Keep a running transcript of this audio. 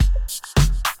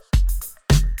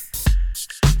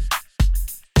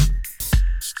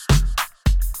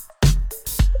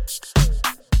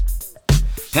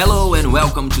Hello and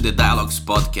welcome to the Dialogues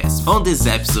podcast. On this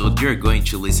episode, you're going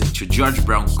to listen to George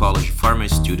Brown College former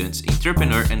student,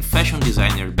 entrepreneur and fashion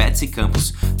designer Betsy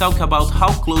Campos talk about how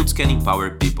clothes can empower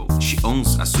people. She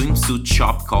owns a swimsuit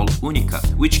shop called Unica,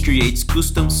 which creates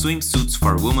custom swimsuits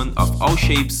for women of all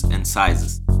shapes and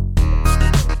sizes.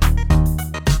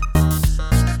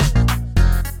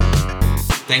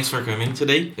 Thanks for coming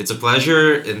today. It's a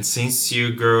pleasure. And since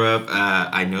you grew up,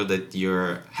 I know that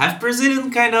you're half Brazilian,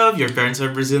 kind of. Your parents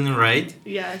are Brazilian, right?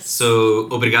 Yes. So,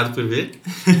 obrigado por vir.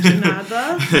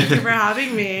 Nada. Thank you for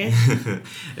having me.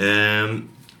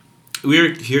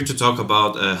 We're here to talk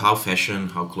about how fashion,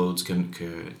 how clothes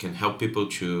can help people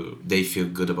to they feel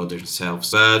good about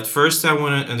themselves. But first, I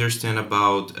want to understand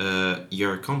about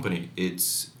your company.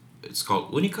 It's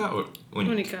called Unica or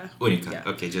Unica. Unica. Yeah.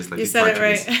 Okay, just like you in said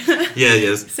Portuguese. it right. Yeah,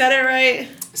 yes. Said it right.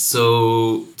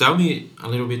 So tell me a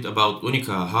little bit about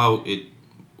Unica, how it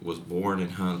was born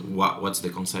and what's the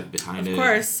concept behind it. Of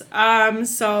course.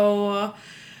 So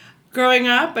growing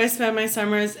up, I spent my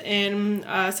summers in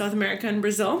South America and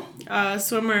Brazil.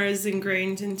 Swimwear is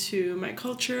ingrained into my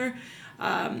culture.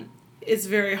 It's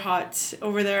very hot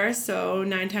over there, so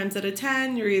 9 times out of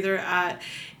 10, you're either at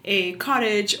a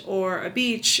cottage or a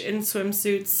beach in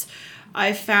swimsuits.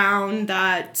 I found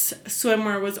that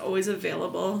swimwear was always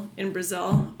available in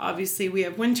Brazil. Obviously, we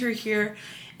have winter here,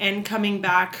 and coming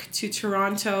back to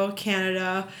Toronto,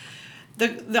 Canada,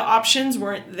 the options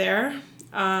weren't there.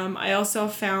 I also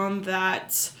found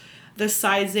that the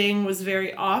sizing was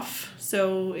very off.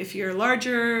 So if you're a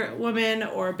larger woman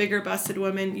or a bigger busted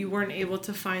woman, you weren't able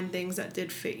to find things that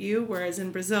did fit you. Whereas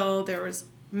in Brazil, there was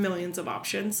millions of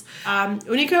options.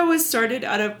 Unica was started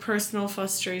out of personal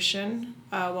frustration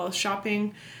while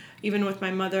shopping. Even with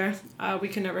my mother, we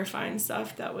could never find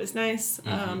stuff that was nice.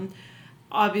 Mm-hmm.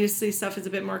 Obviously, stuff is a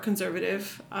bit more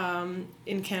conservative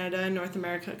in Canada and North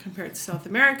America compared to South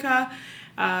America.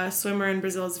 Swimwear in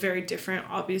Brazil is very different,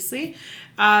 obviously.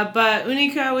 But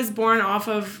Unica was born off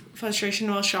of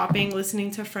frustration while shopping,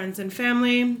 listening to friends and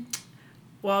family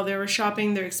while they were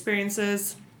shopping, their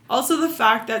experiences. Also, the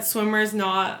fact that swimwear is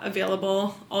not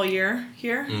available all year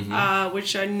here, mm-hmm.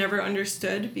 Which I never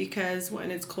understood because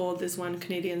when it's cold is when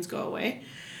Canadians go away.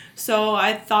 So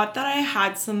I thought that I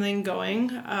had something going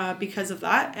because of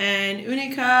that. And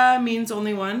Unica means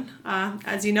only one,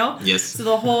 as you know. Yes. So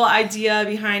the whole idea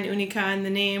behind Unica and the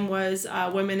name was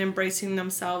women embracing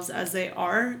themselves as they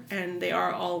are. And they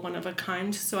are all one of a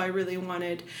kind. So I really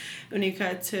wanted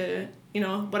Unica to,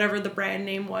 whatever the brand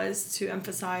name was, to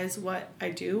emphasize what I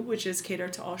do, which is cater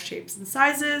to all shapes and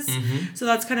sizes. Mm-hmm. So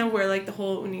that's kind of where the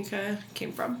whole Unica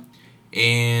came from.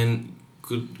 And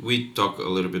could we talk a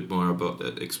little bit more about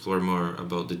that, explore more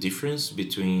about the difference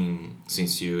between,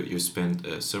 since you spent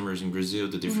summers in Brazil,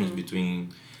 the difference mm-hmm.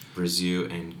 between Brazil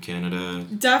and Canada?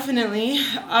 Definitely.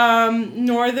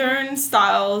 Northern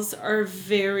styles are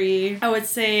very, I would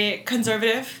say,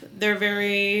 conservative. They're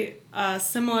very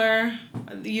similar.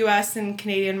 The U.S. and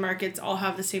Canadian markets all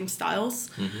have the same styles.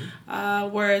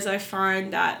 Mm-hmm. Whereas I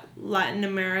find that Latin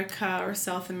America or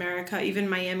South America, even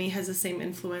Miami, has the same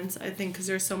influence, I think, because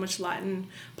there's so much Latin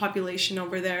population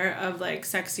over there of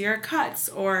sexier cuts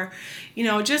or,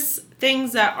 just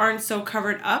things that aren't so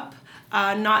covered up.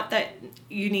 Not that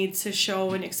you need to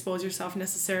show and expose yourself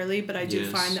necessarily, but I do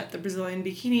find that the Brazilian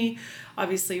bikini,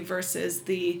 obviously, versus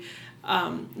the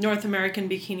North American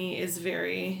bikini is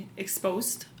very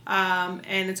exposed.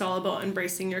 And it's all about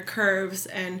embracing your curves.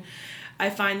 And I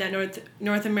find that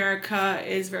North America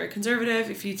is very conservative.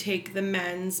 If you take the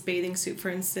men's bathing suit, for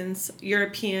instance,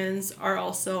 Europeans are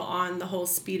also on the whole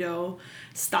Speedo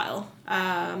style.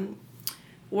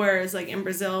 Whereas in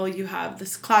Brazil, you have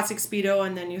this classic Speedo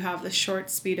and then you have the short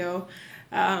Speedo.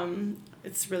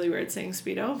 It's really weird saying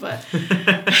Speedo, but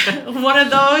one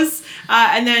of those.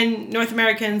 And then North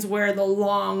Americans wear the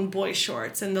long boy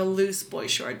shorts and the loose boy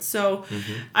shorts. So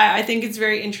mm-hmm. I think it's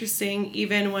very interesting,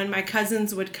 even when my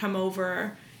cousins would come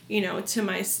over, to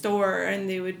my store and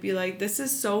they would be like, this is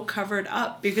so covered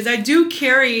up, because I do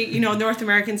carry, North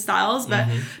American styles, but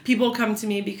mm-hmm. people come to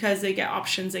me because they get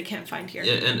options they can't find here.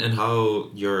 Yeah, and how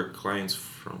your clients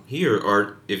from here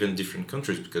are even different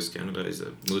countries, because Canada is a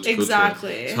multicultural.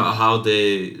 Exactly. So how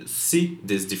they see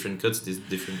these different cuts, these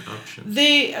different options.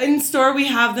 In store we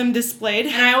have them displayed,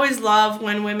 and I always love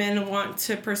when women want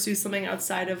to pursue something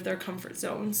outside of their comfort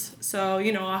zones. So,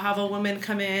 I'll have a woman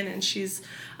come in and she's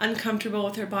uncomfortable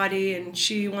with her body and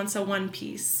she wants a one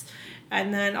piece.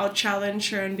 And then I'll challenge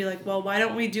her and be like, well, why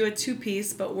don't we do a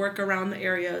 2-piece, but work around the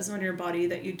areas on your body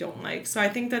that you don't like? So I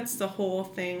think that's the whole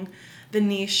thing, the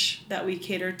niche that we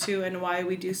cater to and why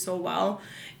we do so well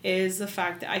is the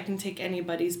fact that I can take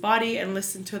anybody's body and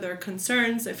listen to their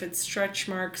concerns, if it's stretch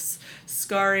marks,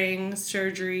 scarring,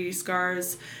 surgery,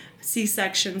 scars,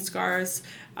 C-section scars.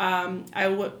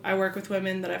 I work with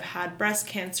women that have had breast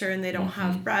cancer and they don't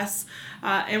have breasts,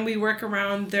 and we work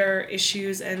around their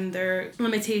issues and their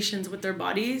limitations with their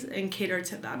bodies and cater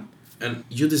to them. And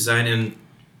you design and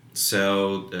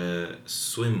sell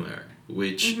swimwear,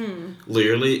 which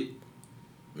literally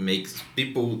makes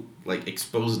people like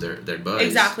expose their bodies.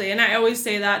 Exactly, and I always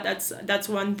say that's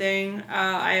one thing.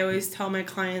 I always tell my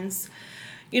clients,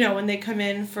 when they come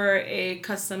in for a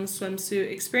custom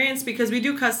swimsuit experience, because we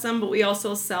do custom, but we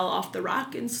also sell off the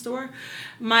rack in store.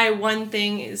 My one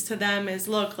thing is to them is,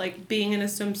 look, like being in a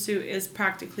swimsuit is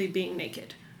practically being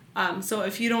naked. So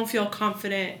if you don't feel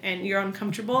confident and you're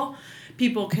uncomfortable,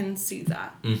 people can see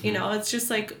that. It's just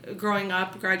like growing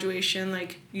up, graduation,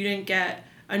 like you didn't get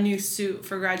a new suit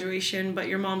for graduation, but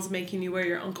your mom's making you wear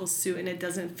your uncle's suit and it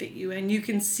doesn't fit you, and you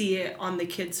can see it on the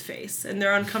kid's face and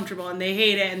they're uncomfortable and they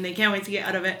hate it and they can't wait to get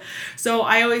out of it. So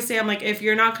I always say, I'm like, if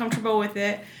you're not comfortable with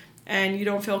it and you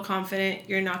don't feel confident,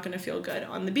 you're not going to feel good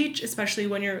on the beach, especially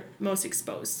when you're most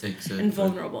exposed and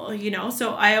vulnerable,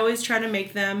 So I always try to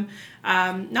make them,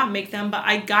 not make them, but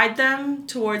I guide them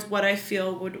towards what I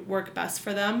feel would work best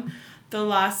for them. The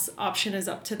last option is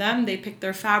up to them. They pick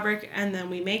their fabric and then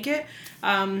we make it.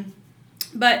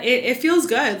 But it feels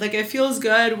good. Like it feels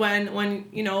good when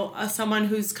someone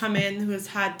who's come in who has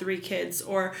had 3 kids,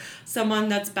 or someone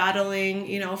that's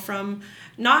battling, from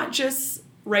not just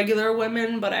regular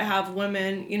women, but I have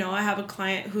women, I have a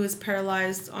client who is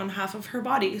paralyzed on half of her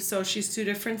body. So she's 2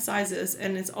 different sizes,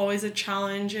 and it's always a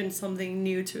challenge and something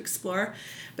new to explore.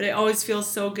 But it always feels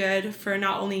so good for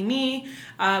not only me,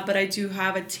 but I do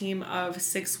have a team of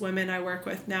 6 women I work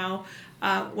with now.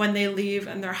 When they leave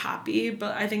and they're happy.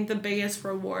 But I think the biggest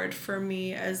reward for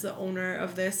me as the owner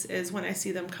of this is when I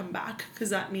see them come back,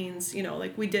 because that means,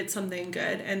 like we did something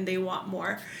good and they want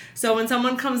more. So when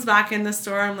someone comes back in the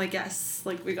store, I'm like, yes,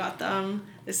 like we got them.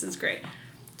 This is great.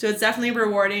 So it's definitely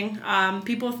rewarding.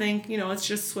 People think, it's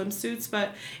just swimsuits,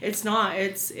 but it's not.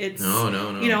 It's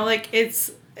No.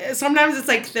 Sometimes it's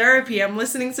like therapy. I'm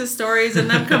listening to stories and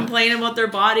them complaining about their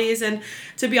bodies, and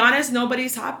to be honest,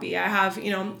 nobody's happy. I have,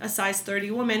 a size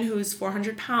 30 woman who's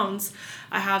 400 pounds.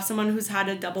 I have someone who's had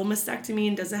a double mastectomy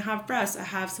and doesn't have breasts. I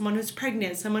have someone who's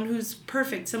pregnant, someone who's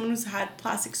perfect, someone who's had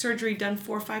plastic surgery done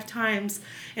 4 or 5 times,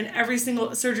 and every single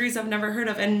surgeries I've never heard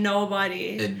of, and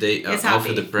nobody is happy. Off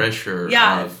of the pressure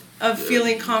of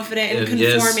feeling confident and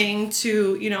conforming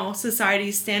to,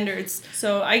 society's standards.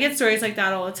 So I get stories like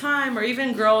that all the time. Or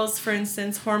even girls, for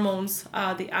instance, hormones,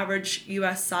 the average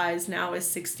US size now is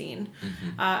 16.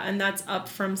 And that's up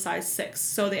from size 6.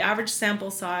 So the average sample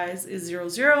size is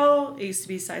 0. It used to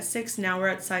be size 6. Now we're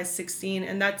at size 16.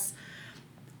 And that's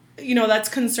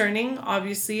concerning.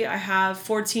 Obviously, I have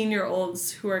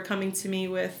 14-year-olds who are coming to me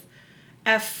with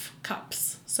F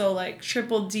cups. So like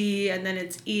triple D, and then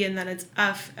it's E, and then it's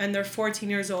F, and they're 14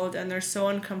 years old and they're so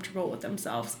uncomfortable with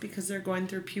themselves because they're going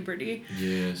through puberty.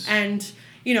 Yes. And,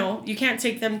 you can't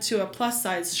take them to a plus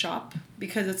size shop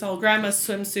because it's all grandma's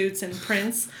swimsuits and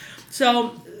prints.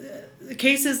 So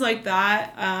cases like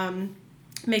that,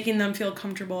 making them feel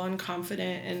comfortable and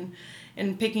confident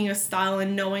and picking a style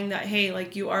and knowing that, hey,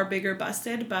 like you are bigger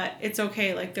busted, but it's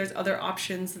okay. Like there's other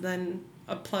options than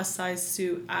a plus size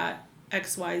suit at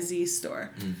XYZ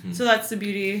store. So that's the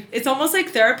beauty. It's almost like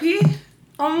therapy,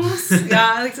 almost.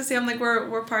 Yeah, I like to say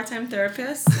we're part-time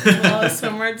therapists as well as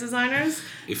swimwear designers.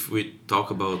 If we talk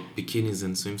about bikinis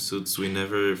and swimsuits, we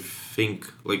never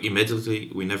think,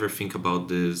 we never think about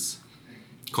this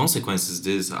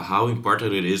consequences, how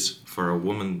important it is for a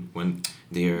woman when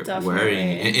they're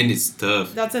wearing, and it's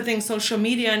tough. That's the thing. Social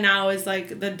media now is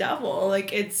like the devil.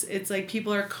 Like it's like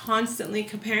people are constantly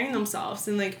comparing themselves,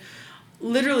 and like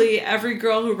literally every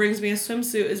girl who brings me a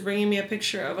swimsuit is bringing me a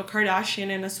picture of a Kardashian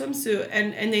in a swimsuit,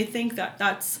 and they think that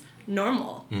that's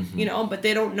normal, but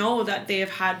they don't know that they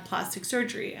have had plastic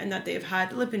surgery and that they've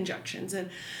had lip injections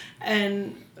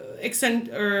and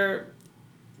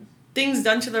things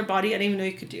done to their body I didn't even know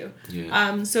you could do.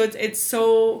 Yeah. So it's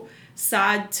so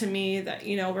sad to me that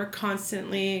we're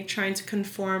constantly trying to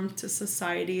conform to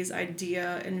society's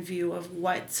idea and view of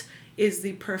what is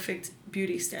the perfect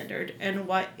beauty standard and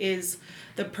what is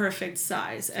the perfect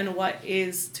size and what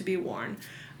is to be worn.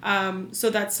 So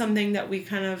that's something that we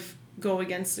kind of go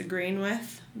against the grain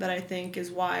with, that I think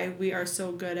is why we are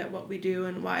so good at what we do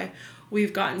and why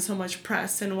we've gotten so much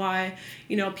press and why,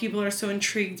 people are so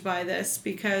intrigued by this,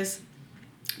 because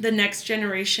the next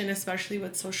generation, especially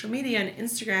with social media and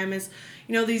Instagram, is,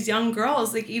 these young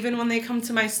girls, like, even when they come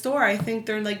to my store, I think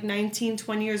they're like 19,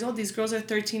 20 years old. These girls are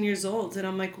 13 years old. And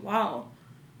I'm like, wow.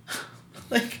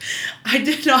 Like, I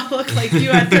did not look like you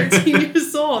at 13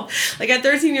 years old. Like, at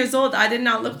 13 years old, I did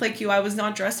not look like you. I was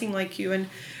not dressing like you. And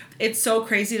it's so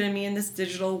crazy to me in this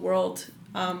digital world,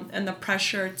 and the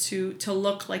pressure to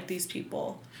look like these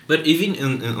people. But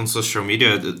even on social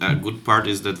media, a good part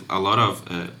is that a lot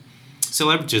of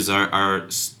celebrities are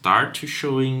start to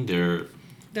showing their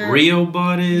real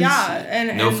bodies. Yeah,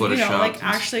 and Photoshop. Like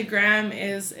Ashley Graham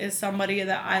is somebody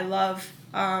that I love.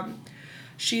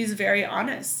 She's very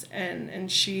honest,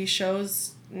 and she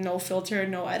shows no filter,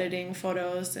 no editing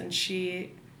photos, and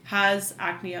she has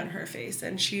acne on her face,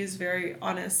 and she's very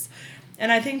honest.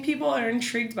 And I think people are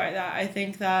intrigued by that. I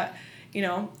think that,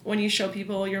 when you show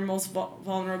people your most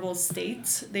vulnerable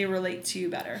states, they relate to you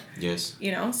better. Yes.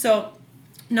 So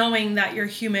knowing that you're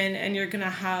human and you're going to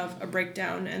have a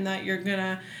breakdown and that you're going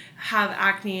to have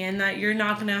acne and that you're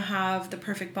not going to have the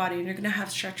perfect body and you're going to have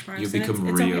stretch marks. You become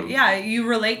it's real. Okay. Yeah, you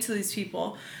relate to these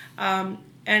people. And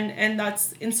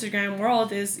that's Instagram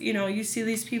world is, you see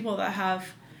these people that have...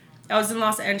 I was in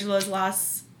Los Angeles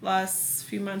last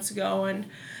few months ago, and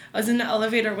I was in the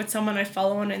elevator with someone I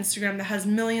follow on Instagram that has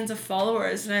millions of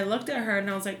followers, and I looked at her and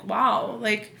I was like, wow,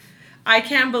 like, I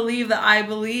can't believe that I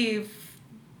believe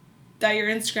that your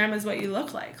Instagram is what you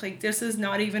look like. Like, this is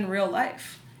not even real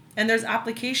life. And there's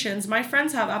applications. My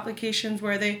friends have applications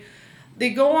where they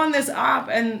go on this app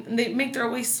and they make their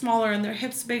waist smaller and their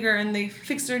hips bigger and they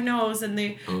fix their nose and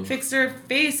they fix their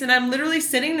face. And I'm literally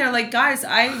sitting there like, guys,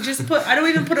 I don't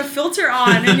even put a filter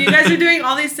on and you guys are doing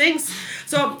all these things.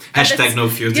 So hashtag no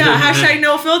filter. Yeah, hashtag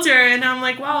no filter. And I'm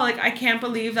like, wow, like, I can't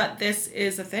believe that this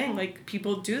is a thing. Like,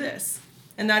 people do this.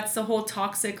 And that's the whole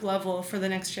toxic level for the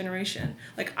next generation.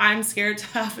 Like, I'm scared to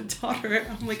have a daughter.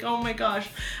 I'm like, oh my gosh,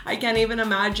 I can't even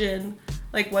imagine,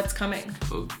 like, what's coming.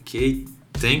 Okay,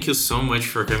 thank you so much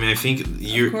for coming. I think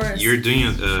you're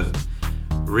doing a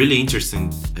really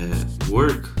interesting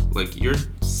work. Like, you're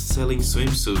selling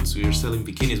swimsuits, you're selling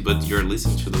bikinis, but you're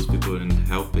listening to those people and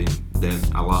helping them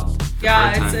a lot.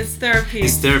 Yeah, it's therapy.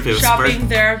 It's therapy. Shopping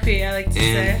therapy, I like to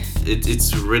say.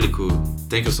 It's really cool.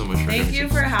 Thank you so much for coming. Thank you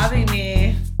for having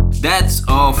me. That's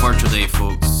all for today,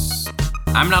 folks.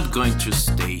 I'm not going to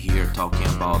stay here talking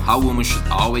about how women should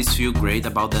always feel great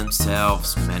about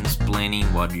themselves, mansplaining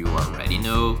what you already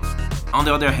know. On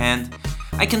the other hand,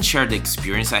 I can share the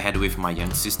experience I had with my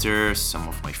young sister, some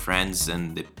of my friends,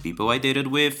 and the people I dated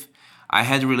with. I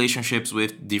had relationships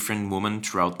with different women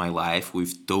throughout my life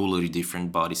with totally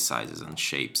different body sizes and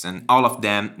shapes, and all of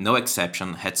them, no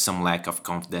exception, had some lack of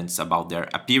confidence about their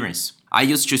appearance. I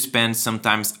used to spend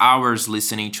sometimes hours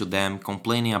listening to them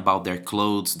complaining about their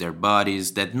clothes, their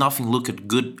bodies, that nothing looked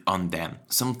good on them.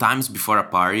 Sometimes before a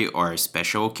party or a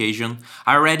special occasion,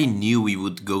 I already knew we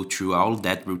would go through all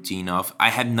that routine of I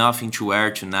have nothing to wear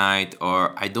tonight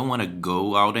or I don't want to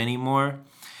go out anymore.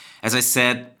 As I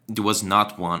said, it was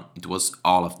not one, it was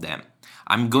all of them.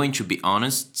 I'm going to be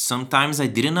honest, sometimes I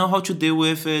didn't know how to deal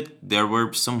with it. There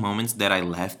were some moments that I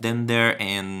left them there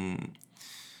and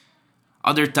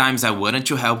other times I wanted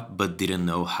to help but didn't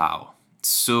know how.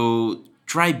 So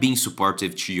try being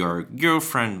supportive to your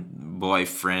girlfriend,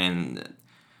 boyfriend,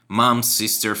 mom,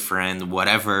 sister, friend,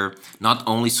 whatever. Not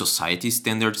only society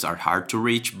standards are hard to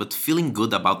reach, but feeling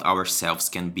good about ourselves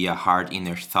can be a hard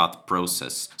inner thought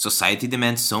process. Society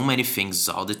demands so many things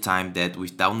all the time that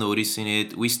without noticing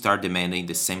it, we start demanding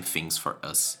the same things for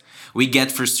us. We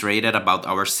get frustrated about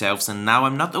ourselves, and now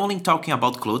I'm not only talking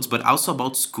about clothes, but also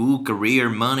about school, career,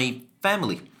 money,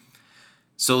 family.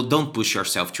 So don't push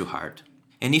yourself too hard.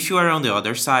 And if you are on the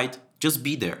other side, just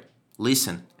be there,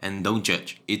 listen, and don't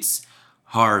judge. It's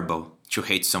horrible to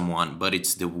hate someone, but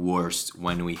it's the worst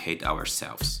when we hate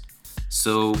ourselves.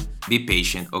 So be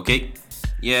patient, okay?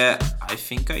 Yeah, I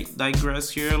think I digress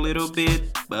here a little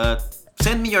bit, but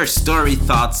send me your story,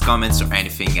 thoughts, comments, or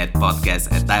anything at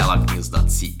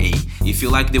podcast@dialoguenews.ca. If you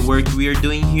like the work we are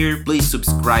doing here, please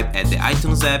subscribe at the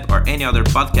iTunes app or any other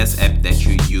podcast app that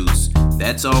you use.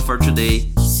 That's all for today.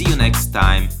 See you next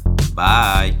time.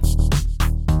 Bye.